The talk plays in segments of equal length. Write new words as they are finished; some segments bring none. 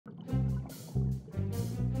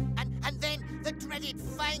dreaded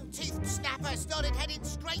fang-toothed snapper started heading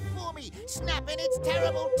straight for me, snapping its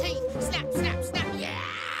terrible teeth. Snap, snap, snap,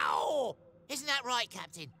 yow! Isn't that right,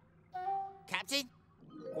 Captain? Captain?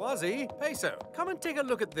 Kwazii, Peso, come and take a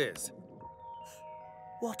look at this.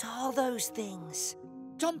 What are those things?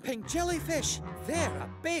 Jumping jellyfish. They're a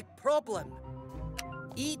big problem.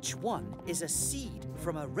 Each one is a seed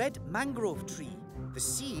from a red mangrove tree. The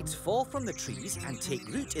seeds fall from the trees and take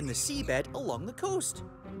root in the seabed along the coast.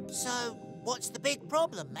 So, what's the big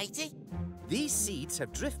problem, matey? These seeds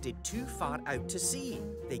have drifted too far out to sea.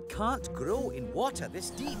 They can't grow in water this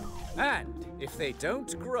deep. And if they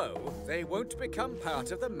don't grow, they won't become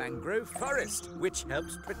part of the mangrove forest, which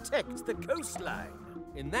helps protect the coastline.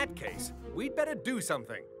 In that case, we'd better do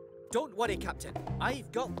something. Don't worry, Captain.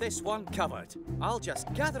 I've got this one covered. I'll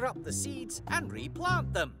just gather up the seeds and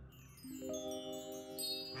replant them.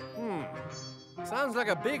 Sounds like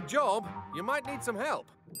a big job. You might need some help.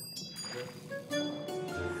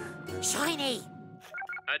 Shiny!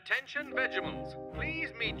 Attention, Vegimals.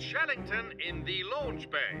 Please meet Shellington in the launch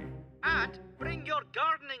bay. And bring your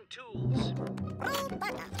gardening tools.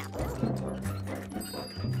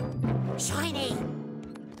 Shiny!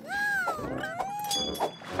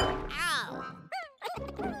 Ow!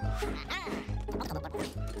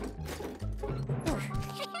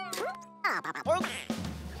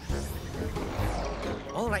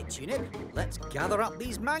 All right, Tulip, let's gather up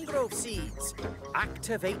these mangrove seeds.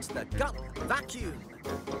 Activate the gut vacuum.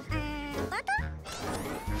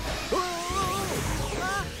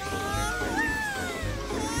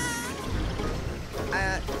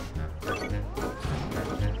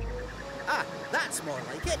 That's more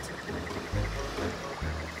like it.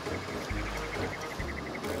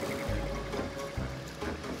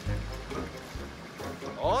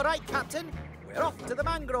 All right, Captain. We're off to the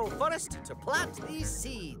mangrove forest to plant these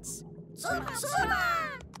seeds.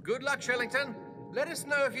 Good luck, Shellington. Let us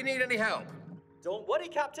know if you need any help. Don't worry,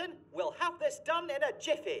 Captain. We'll have this done in a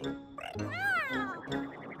jiffy.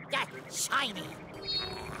 That's shiny!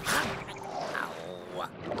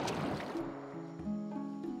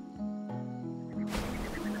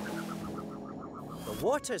 The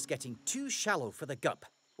water's getting too shallow for the gup.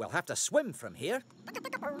 We'll have to swim from here.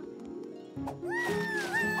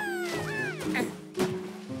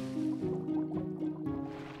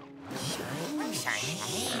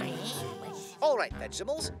 All right,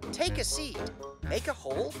 Vegimals, take a seed, make a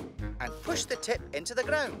hole, and push the tip into the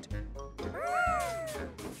ground.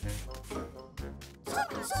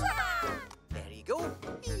 There you go.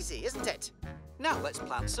 Easy, isn't it? Now let's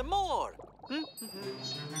plant some more.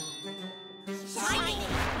 Shiny!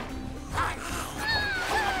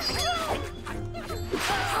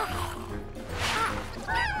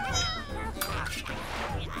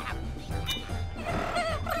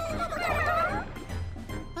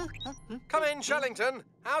 Come in, Shellington.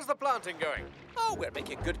 How's the planting going? Oh, we're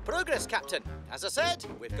making good progress, Captain. As I said,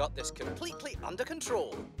 we've got this completely under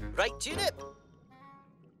control. Right, Tulip?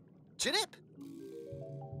 Tulip?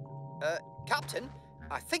 Captain,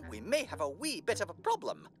 I think we may have a wee bit of a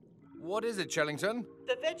problem. What is it, Shellington?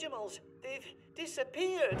 The Vegimals, they've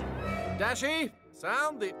disappeared. Dashy,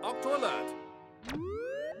 sound the Octo alert.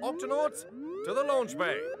 Octonauts, to the launch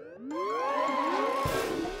bay.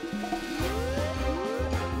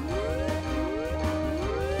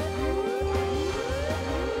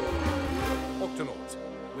 Octonauts,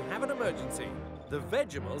 we have an emergency. The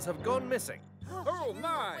Vegimals have gone missing. Oh,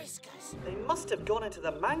 my! Whiskers. They must have gone into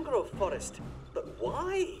the mangrove forest. But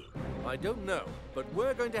why? I don't know, but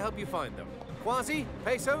we're going to help you find them. Kwazii,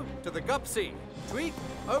 Peso, to the gup sea. Tweak,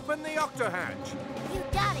 open the octo hatch. You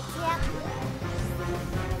got it, Cap.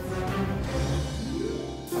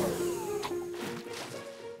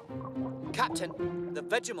 Captain, the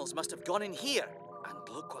Vegimals must have gone in here. And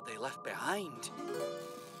look what they left behind.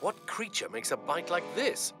 What creature makes a bite like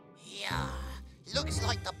this? Yeah, looks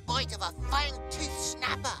like the bite of a fang-toothed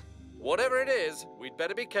snapper. Whatever it is, we'd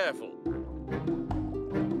better be careful.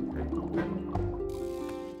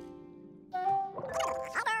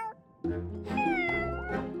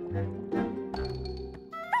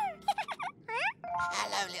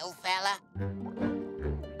 Hello, little fella.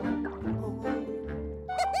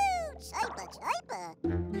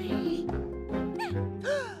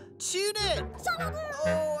 Tulip!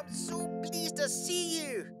 Oh, I'm so pleased to see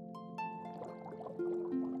you.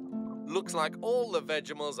 Looks like all the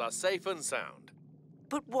Vegimals are safe and sound.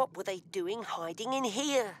 But what were they doing hiding in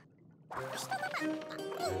here?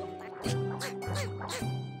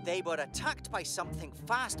 They were attacked by something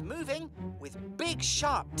fast-moving with big,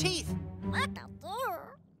 sharp teeth.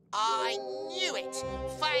 I knew it!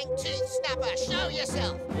 Fang-toothed snapper, show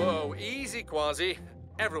yourself! Whoa, easy, Kwazii.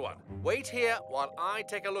 Everyone, wait here while I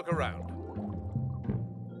take a look around.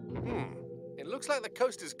 It looks like the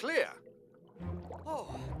coast is clear.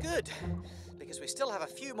 Oh, good. Because we still have a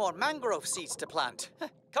few more mangrove seeds to plant.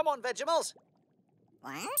 Come on, Vegimals.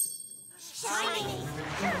 Shiny!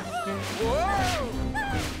 Whoa!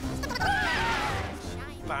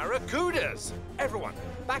 Barracudas! Everyone,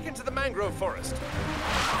 back into the mangrove forest.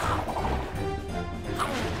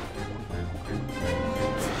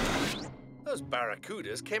 Those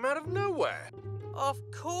barracudas came out of nowhere. Of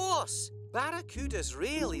course. Barracudas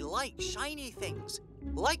really like shiny things,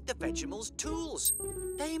 like the Vegimals' tools.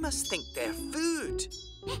 They must think they're food.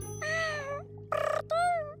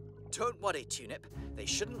 Don't worry, Tunip. They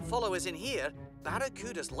shouldn't follow us in here.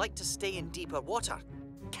 Barracudas like to stay in deeper water.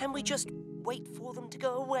 Can we just wait for them to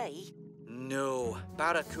go away? No,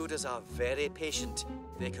 barracudas are very patient.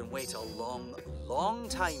 They can wait a long, long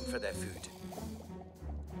time for their food.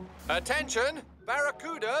 Attention,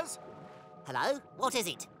 barracudas! Hello? What is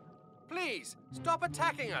it? Please, stop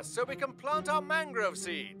attacking us so we can plant our mangrove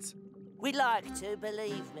seeds. We'd like to,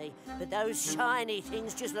 believe me, but those shiny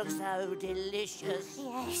things just look so delicious.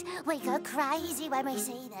 Yes, we go crazy when we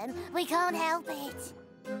see them. We can't help it.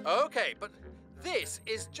 Okay, but this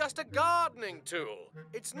is just a gardening tool.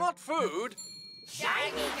 It's not food.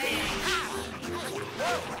 Shiny thing!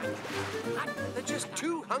 They're just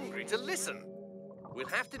too hungry to listen. We'll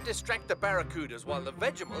have to distract the barracudas while the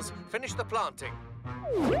Vegimals finish the planting.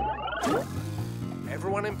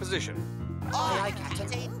 Everyone in position. Aye,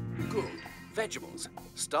 Captain. Good. Vegimals,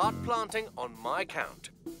 start planting on my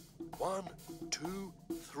count. 1, 2,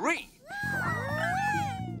 3.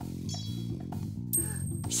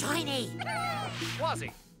 Shiny!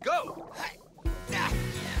 Kwazii, go! There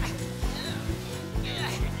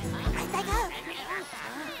they go.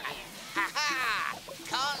 Ha-ha!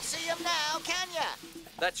 Can't see them now, can ya?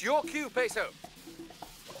 That's your cue, Peso.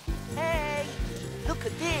 Hey, look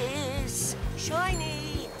at this.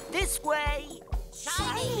 Shiny, this way.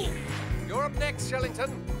 Shiny! You're up next,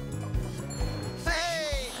 Shellington.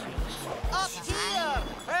 Hey! Up here!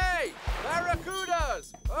 Hey,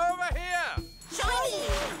 barracudas, over here! Shiny!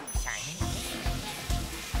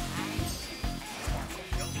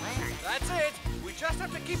 That's it. We just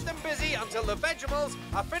have to keep them busy until the Vegimals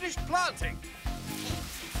are finished planting.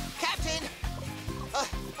 Captain!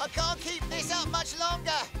 I can't keep this up much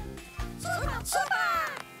longer.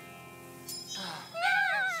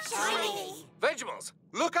 Shiny! Vegimals,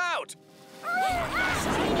 look out!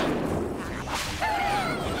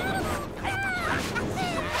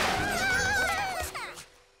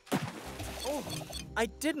 Oh, I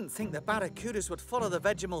didn't think the barracudas would follow the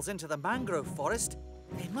Vegimals into the mangrove forest.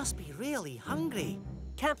 They must be really hungry.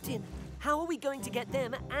 Captain, how are we going to get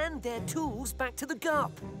them and their tools back to the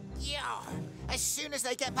gup? Yeah. As soon as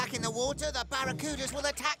they get back in the water, the barracudas will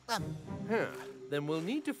attack them. Then we'll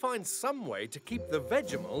need to find some way to keep the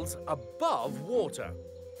Vegimals above water.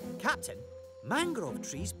 Captain, mangrove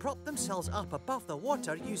trees prop themselves up above the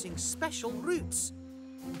water using special roots.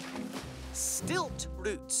 Stilt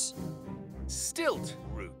roots. Stilt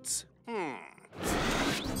roots.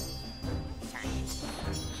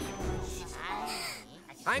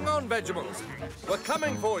 Hang on, Vegimals. We're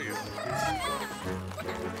coming for you.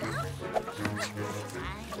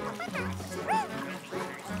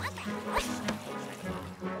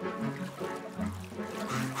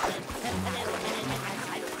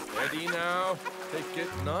 Ready now. Take it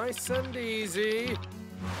nice and easy.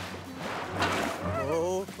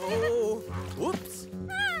 Oh, whoops.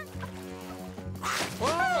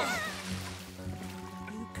 Whoa!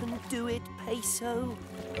 You can do it, Peso.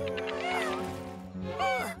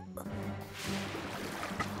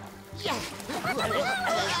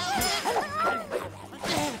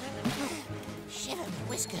 Shiver me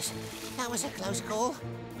whiskers. That was a close call.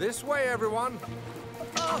 This way, everyone.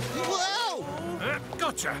 Whoa!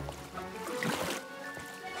 Gotcha.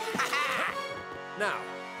 Now,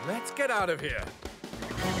 let's get out of here.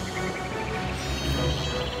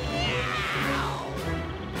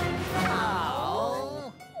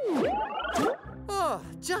 Oh,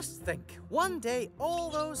 just think. One day, all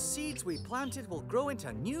those seeds we planted will grow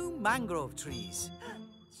into new mangrove trees.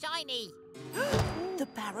 Shiny! The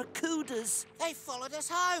barracudas. They followed us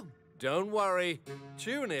home. Don't worry.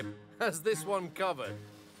 Tunip has this one covered.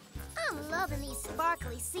 I'm loving these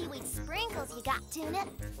sparkly seaweed sprinkles you got, Tunip.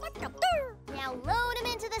 Now load them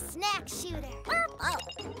into the snack shooter.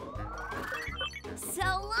 So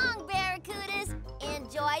long, Barracudas.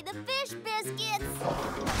 Enjoy the fish biscuits.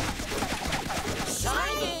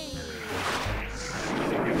 Shiny!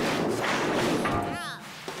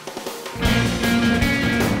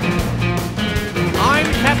 I'm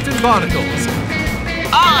Captain Barnacles.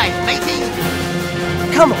 Aye, matey!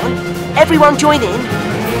 Come on, everyone join in.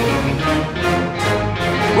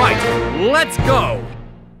 Right, let's go!